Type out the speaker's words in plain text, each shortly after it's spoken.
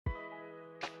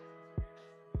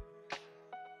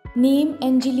Name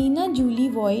Angelina Jolie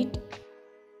Voigt.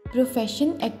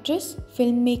 Profession actress,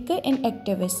 filmmaker and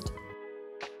activist.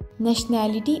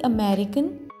 Nationality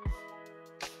American.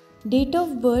 Date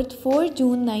of birth 4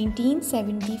 June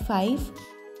 1975.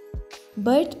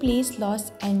 Birthplace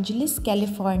Los Angeles,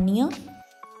 California.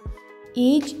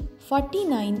 Age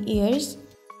 49 years.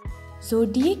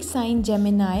 Zodiac sign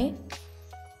Gemini.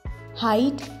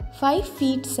 Height 5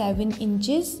 feet 7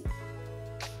 inches.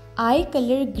 Eye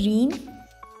color green.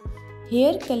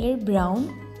 Hair color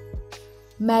brown.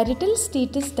 Marital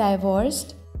status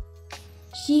divorced.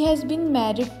 She has been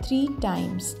married 3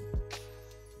 times.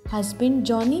 Husband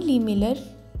Johnny Lee Miller.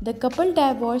 The couple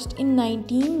divorced in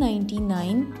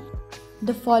 1999.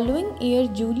 The following year,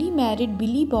 Jolie married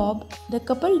Billy Bob. The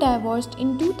couple divorced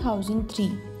in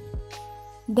 2003.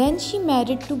 Then she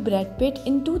married to Brad Pitt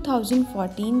in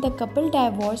 2014. The couple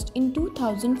divorced in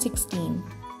 2016.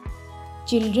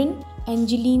 Children: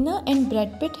 Angelina and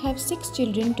Brad Pitt have 6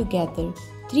 children together,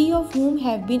 3 of whom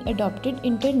have been adopted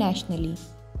internationally.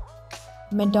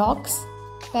 Maddox,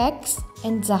 Pax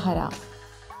and Zahara.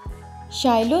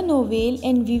 Shiloh Novell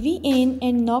and Vivienne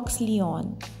and Knox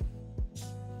Leon.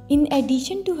 In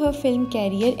addition to her film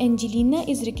career, Angelina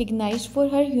is recognized for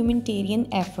her humanitarian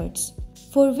efforts,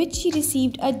 for which she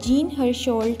received a Jean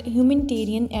Hersholt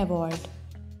Humanitarian Award.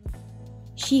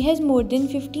 She has more than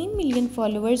 15 million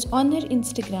followers on her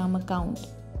Instagram account.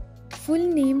 Full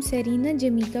name Serena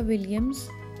Jamaica Williams.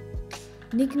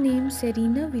 Nickname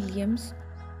Serena Williams.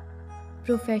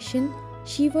 Profession: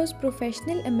 she was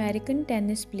professional American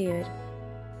tennis player.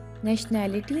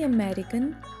 Nationality American.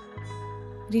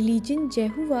 Religion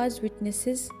Jehovah's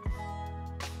Witnesses.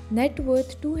 Net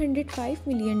worth $205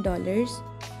 million.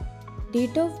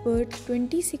 Date of birth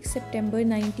 26 September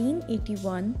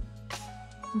 1981.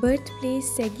 Birthplace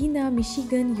Saginaw,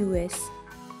 Michigan, US.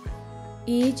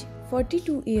 Age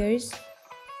 42 years.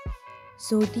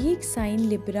 Zodiac sign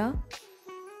Libra.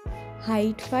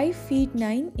 Height 5 feet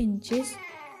 9 inches.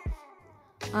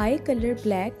 Eye color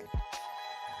black.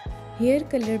 Hair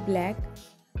color black.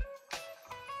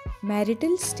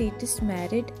 Marital status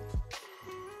married.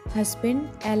 Husband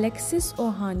Alexis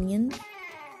Ohanian.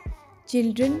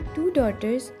 Children 2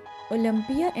 daughters,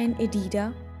 Olympia and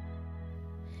Edida.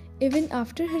 Even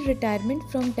after her retirement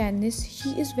from tennis, she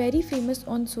is very famous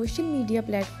on social media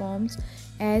platforms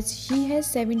as she has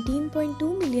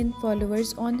 17.2 million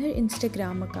followers on her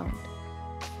Instagram account.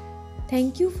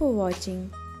 Thank you for watching.